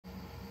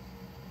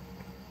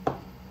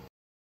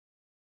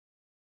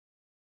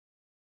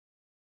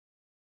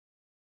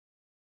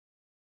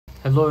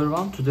Hello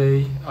everyone,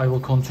 today I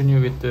will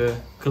continue with the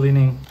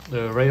cleaning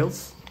the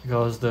rails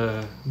because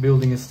the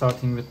building is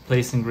starting with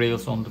placing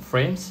rails on the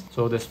frames,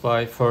 so that's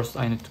why first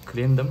I need to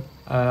clean them.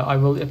 I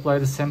will apply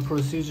the same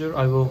procedure.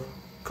 I will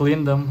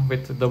clean them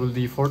with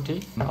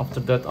WD-40.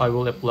 After that I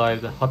will apply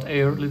the hot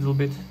air a little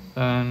bit,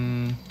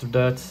 and after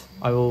that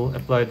I will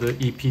apply the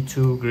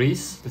Ep2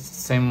 grease. It's the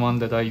same one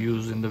that I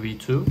use in the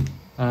V2,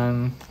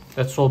 and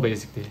that's all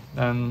basically.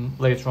 Then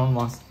later on,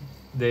 once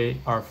they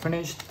are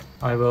finished,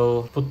 I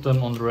will put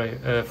them on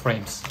the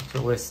frames.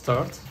 So let's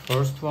start.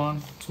 First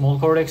one, small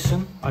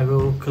correction. I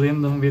will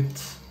clean them with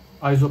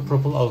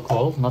isopropyl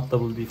alcohol, not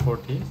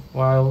WD-40.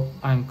 While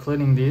I'm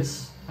cleaning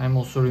this, I'm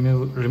also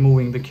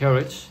removing the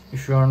carriage.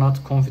 If you are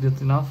not confident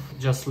enough,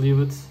 just leave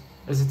it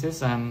as it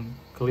is and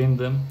clean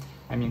them.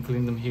 I mean,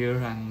 clean them here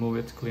and move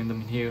it, clean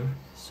them in here.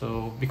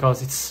 So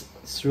because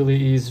it's really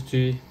easy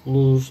to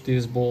lose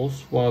these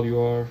balls while you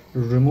are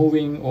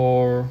removing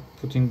or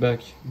putting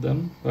back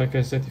them. Like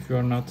I said, if you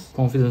are not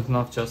confident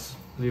enough, just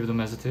leave them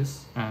as it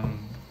is and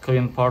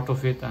clean part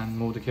of it and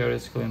move the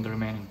carriage, clean the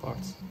remaining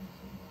parts.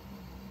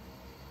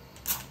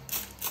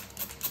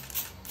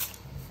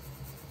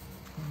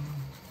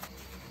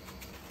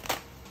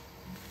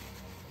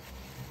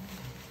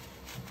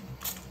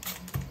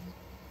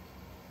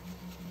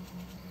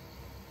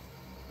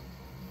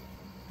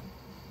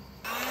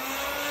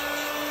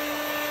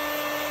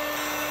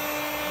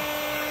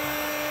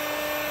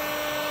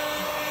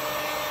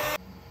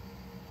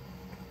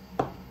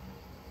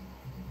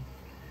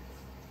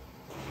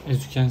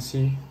 As you can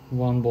see,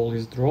 one ball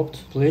is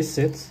dropped. Place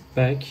it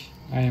back.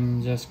 I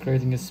am just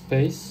creating a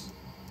space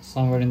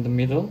somewhere in the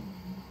middle.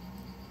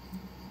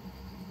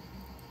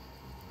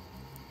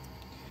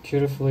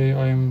 Carefully,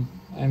 I'm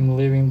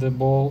leaving the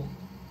ball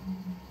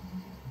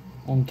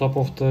on top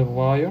of the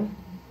wire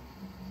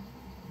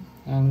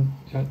and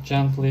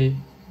gently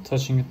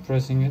touching it,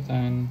 pressing it,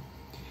 and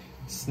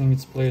seeing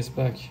its place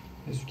back.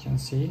 As you can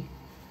see,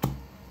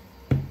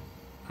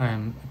 I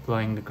am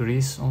applying the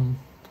grease on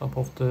top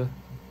of the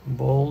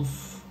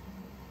balls.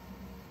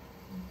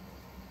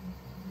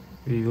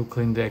 We will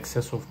clean the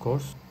excess, of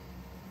course.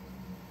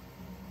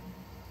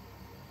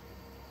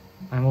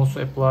 I'm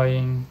also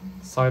applying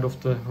side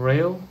of the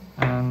rail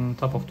and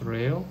top of the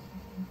rail.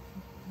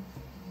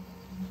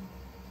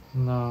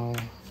 Now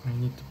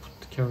I need to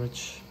put the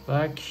carriage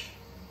back.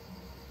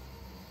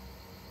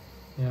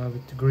 Yeah,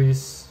 with the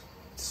grease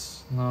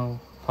it's now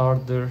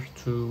harder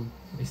to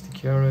place the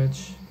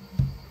carriage.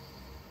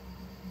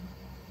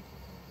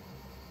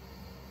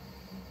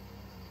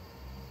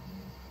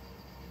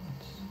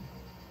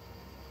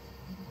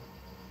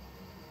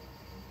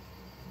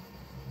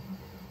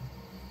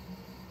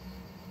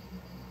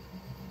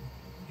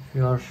 If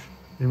you are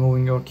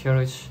removing your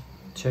carriage,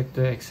 check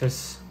the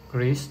excess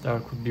grease. There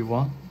could be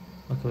one.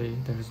 Luckily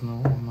there is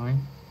no in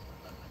mine.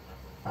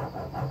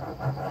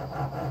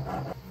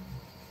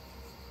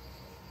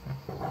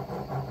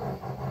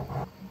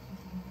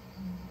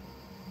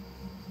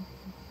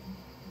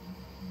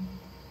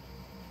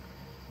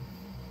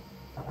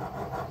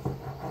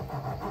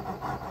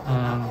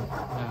 And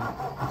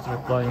after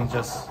applying,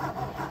 just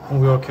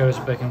move your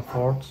carriage back and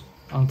forth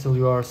until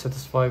you are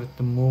satisfied with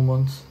the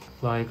movement.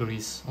 Apply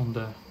grease on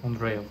the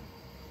rail.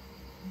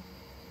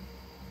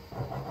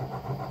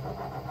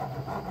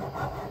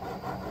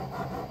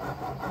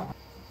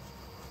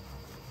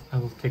 I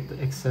will take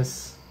the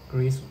excess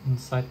grease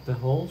inside the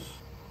holes.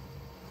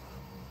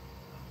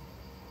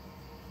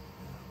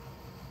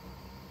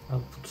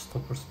 I'll put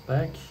stoppers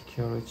back.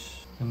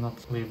 Carriage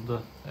cannot leave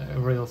the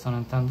rails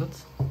unattended.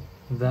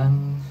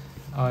 Then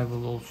I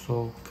will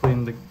also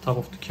clean the top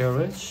of the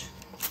carriage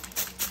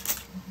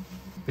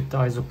with the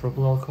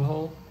isopropyl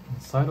alcohol.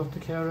 Inside of the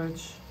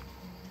carriage,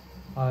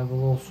 I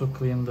will also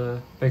clean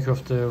the back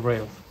of the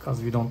rail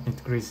because we don't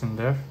need grease in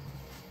there.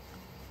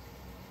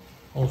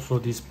 Also,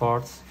 these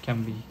parts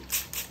can be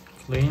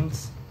cleaned.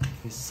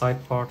 This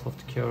side part of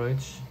the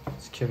carriage,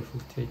 just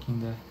carefully taking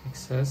the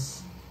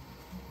excess.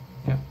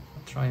 Yeah,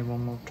 I'll try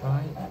one more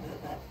try.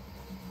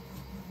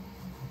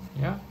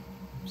 Yeah,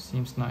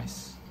 seems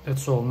nice.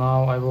 That's all.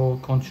 Now I will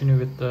continue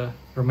with the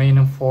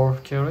remaining 4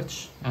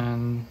 carriage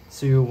and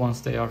see you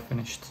once they are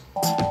finished.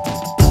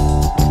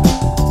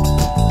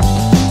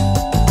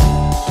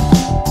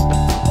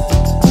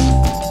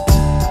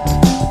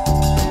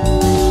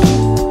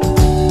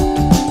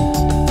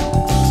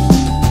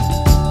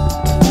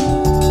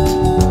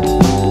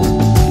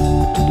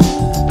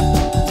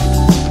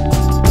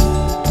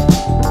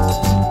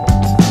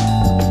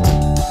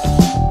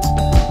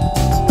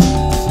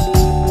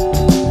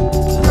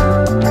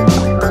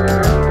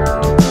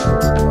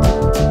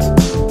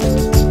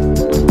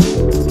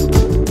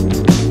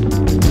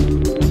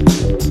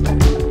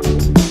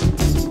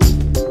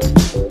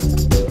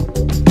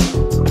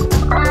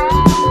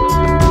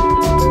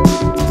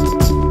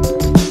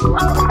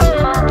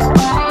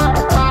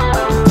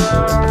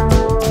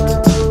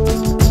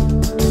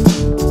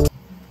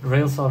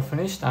 Are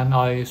finished and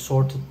I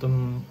sorted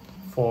them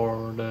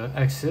for the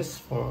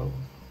axis.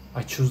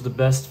 I choose the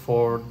best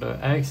for the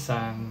X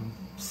and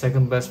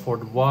second best for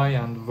the Y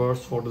and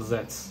worst for the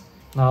Z's.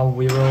 Now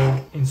we will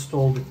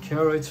install the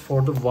carriage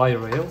for the Y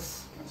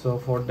rails. So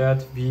for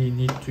that we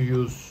need to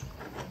use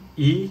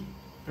E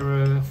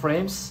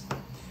frames,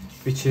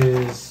 which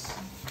is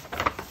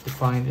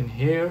defined in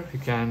here. You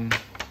can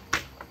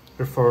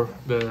refer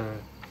the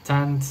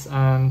 10th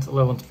and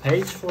 11th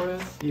page for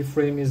it. E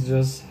frame is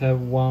just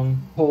have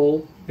one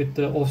hole with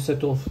the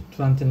offset of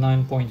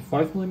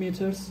 29.5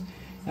 millimeters,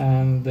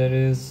 and there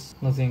is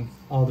nothing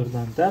other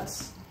than that.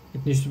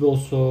 It needs to be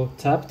also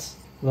tapped,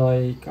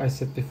 like I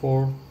said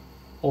before.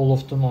 All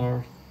of them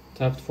are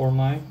tapped for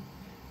mine.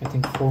 I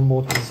think for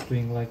both is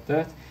doing like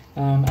that.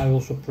 And I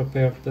also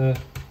prepared the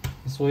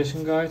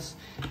installation guides,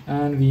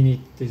 and we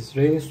need these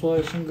rail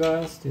installation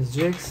guides, these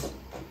jigs,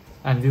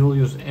 and we will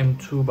use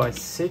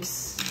M2/6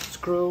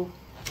 screw.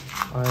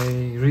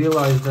 I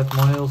realized that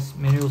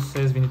manual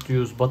says we need to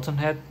use button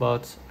head,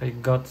 but I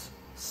got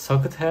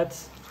socket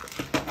heads,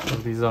 so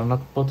these are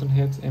not button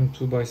heads.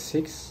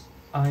 M2/6.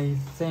 I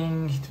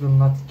think it will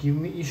not give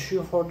me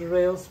issue for the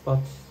rails, but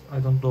I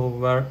don't know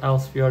where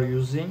else we are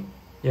using.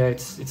 Yeah,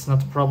 it's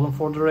not a problem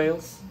for the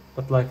rails,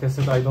 but like I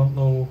said, I don't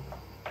know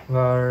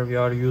where we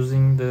are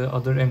using the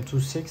other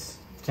M2/6.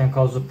 It can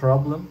cause a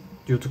problem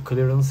due to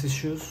clearance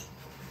issues,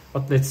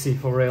 but let's see.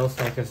 For rails,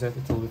 like I said,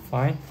 it will be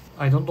fine.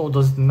 I don't know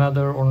does it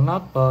matter or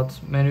not, but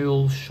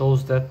manual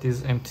shows that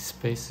these empty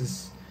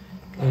spaces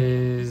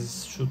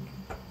should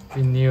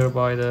be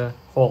nearby the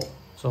hole,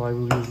 so I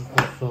will use it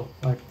also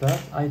like that.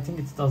 I think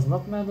it does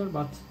not matter,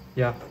 but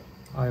yeah,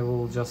 I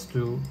will just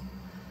do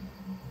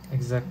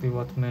exactly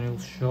what manual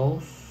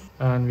shows.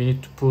 And we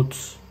need to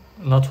put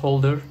nut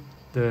holder.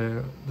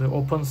 The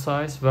open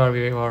size where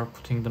we are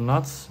putting the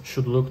nuts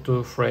should look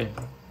to frame.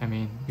 I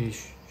mean, we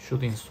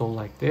should install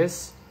like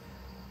this.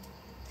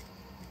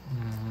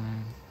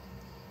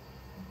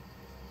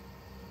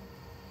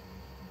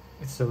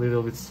 It's a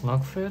little bit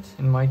snug fit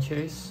in my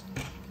case,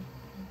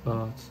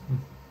 but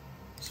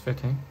it's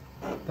fitting.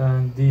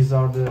 Then these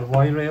are the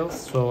Y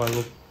rails, so I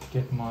will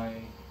get my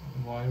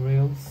Y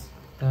rails.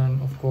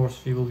 Then of course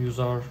we will use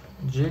our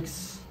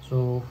jigs.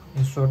 So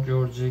insert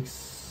your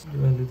jigs, do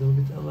a little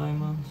bit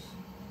alignment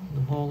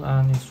the hole,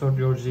 and insert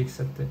your jigs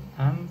at the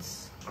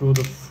ends. Screw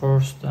the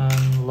first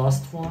and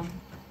last one,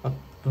 but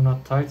do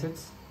not tighten it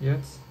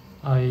yet.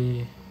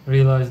 I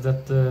realized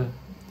that the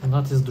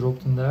nut is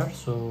dropped in there,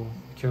 so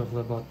be careful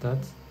about that.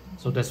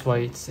 So that's why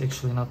it's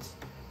actually not,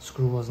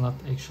 screw was not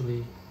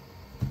actually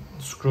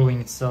screwing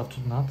itself to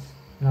the nut.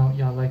 Now,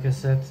 yeah, like I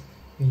said,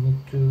 we need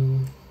to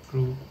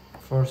screw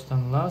first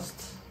and last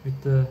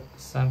with the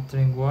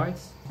centering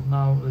whites.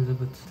 Now a little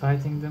bit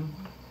tightening them.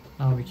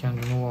 Now we can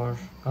remove our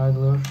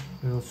idler.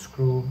 We will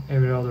screw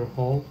every other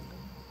hole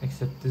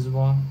except this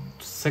one.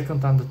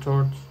 Second and the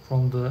third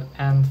from the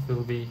end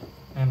will be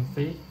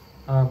empty.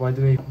 By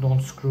the way,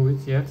 don't screw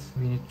it yet.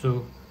 We need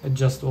to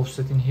adjust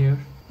offset in here.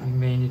 We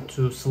may need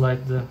to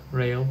slide the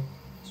rail,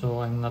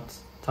 so I'm not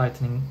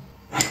tightening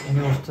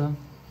any of them.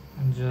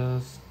 And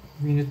just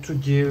we need to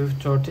give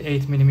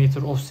 38 millimeter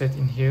offset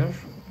in here.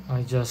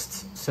 I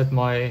just set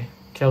my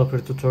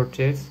caliper to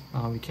 38.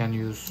 We can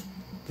use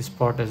this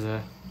part as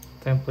a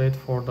template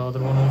for the other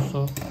one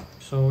also.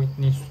 So it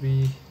needs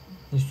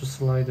to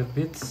slide a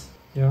bit.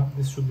 Yeah,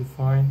 this should be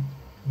fine.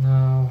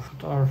 Now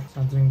put our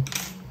centering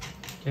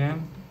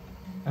again,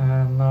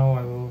 and now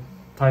I will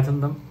tighten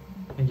them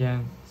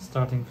again,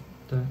 starting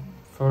with the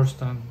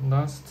first and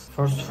last.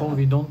 First of all,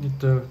 we don't need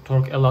to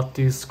torque a lot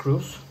these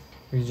screws.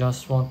 We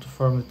just want to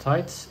firmly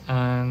tight,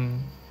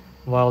 and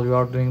while you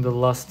are doing the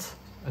last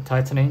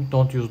tightening,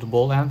 don't use the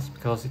ball end,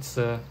 because it's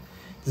this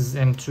is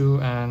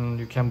M2 and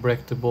you can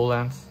break the ball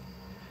end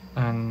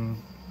and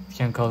it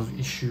can cause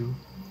issue,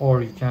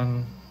 or you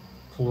can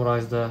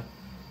polarize the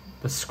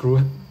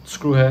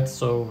screw head,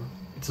 so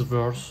it's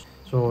worse.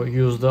 So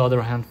use the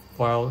other hand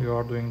while you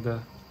are doing the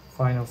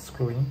final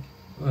screwing,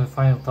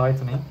 final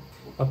tightening,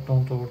 but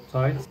don't over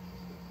tight.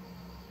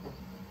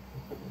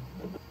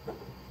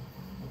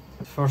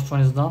 The first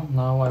one is done.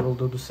 Now I will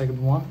do the second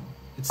one.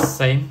 It's the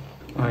same.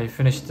 I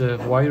finished the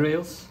Y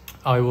rails.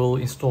 I will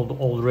install the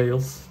old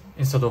rails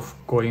instead of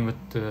going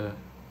with the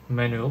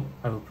manual.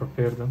 I will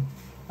prepare them.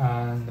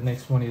 And the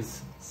next one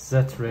is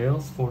Z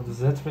rails. For the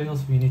Z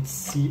rails we need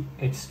C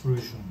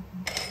extrusion,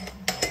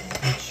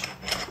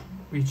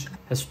 which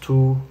has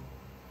two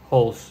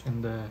holes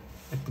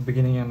at the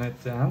beginning and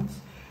at the end,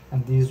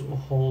 and these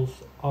holes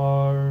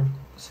are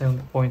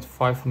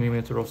 7.5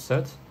 millimeter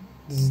offset.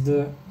 This is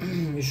the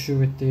issue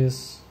with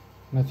this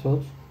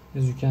method.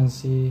 As you can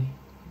see,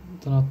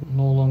 the nut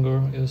no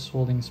longer is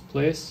holding its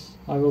place.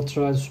 I will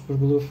try super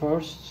glue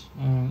first,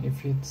 and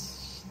if it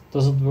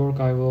doesn't work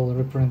I will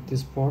reprint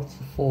this part.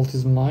 The fault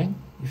is mine.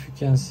 If you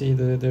can see,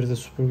 there's a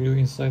super glue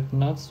inside the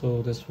nut,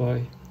 so that's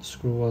why the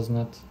screw was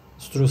not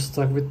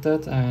stuck with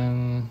that,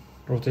 and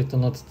rotate the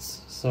nut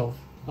itself.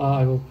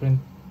 I will print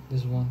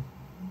this one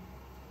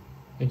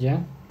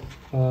again,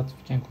 but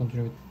we can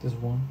continue with this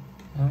one.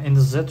 In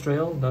the Z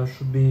rail there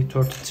should be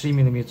 33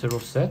 millimeter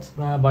offset.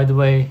 By the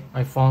way,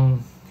 I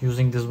found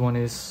using this one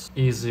is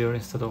easier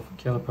instead of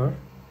caliper.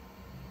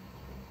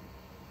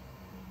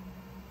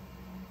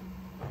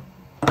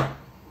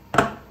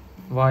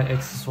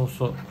 y-axis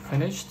also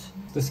finished.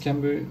 This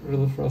can be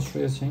really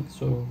frustrating,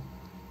 so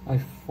I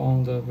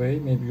found a way.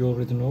 Maybe you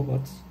already know,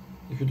 but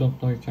if you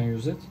don't know, you can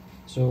use it.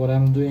 So what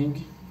I'm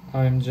doing,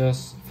 I'm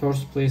just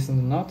first placing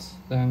the nut,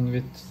 then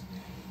with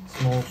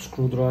small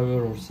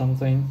screwdriver or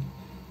something,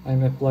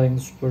 I'm applying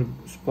the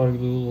super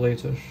glue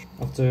later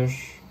after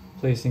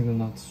placing the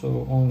nut.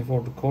 So only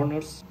for the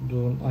corners,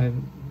 I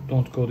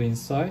don't go the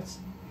inside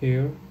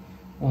here,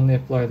 only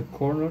apply the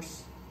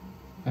corners,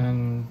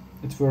 and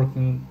it's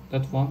working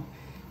that one.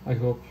 I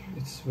hope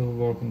it will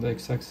work in the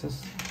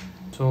x-axis.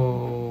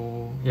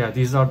 So yeah,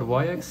 these are the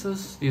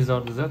y-axis, these are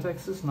the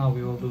z-axis. Now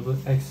we will do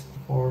the x.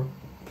 For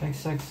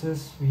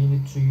x-axis we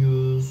need to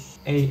use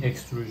A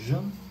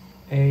extrusion.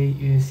 A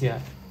is, yeah,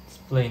 it's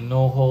plain,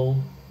 no hole,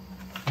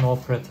 no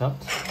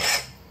pre-tapped.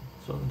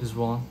 So this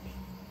one,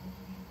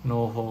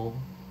 no hole,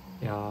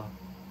 yeah,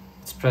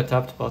 it's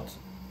pre-tapped, but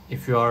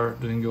if you are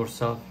doing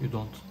yourself, you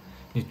don't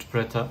need to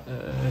pre-tap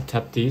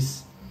tap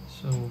these.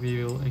 So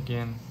we will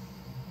again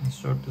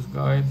insert this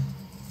guide.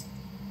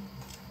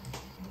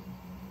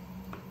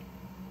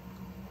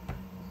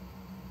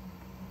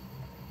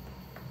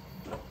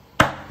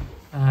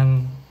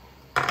 And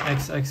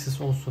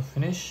x-axis also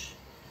finish.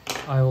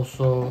 I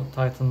also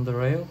tightened the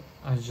rail.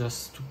 I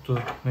just took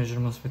the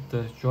measurements with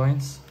the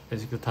joints,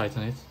 basically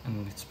tighten it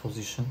in its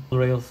position. The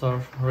rails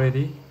are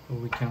ready, so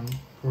we can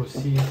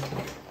proceed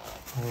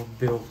our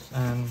build.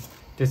 And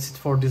that's it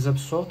for this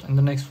episode. In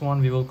the next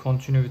one we will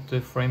continue with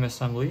the frame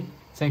assembly.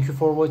 Thank you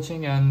for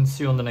watching and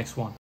see you on the next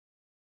one.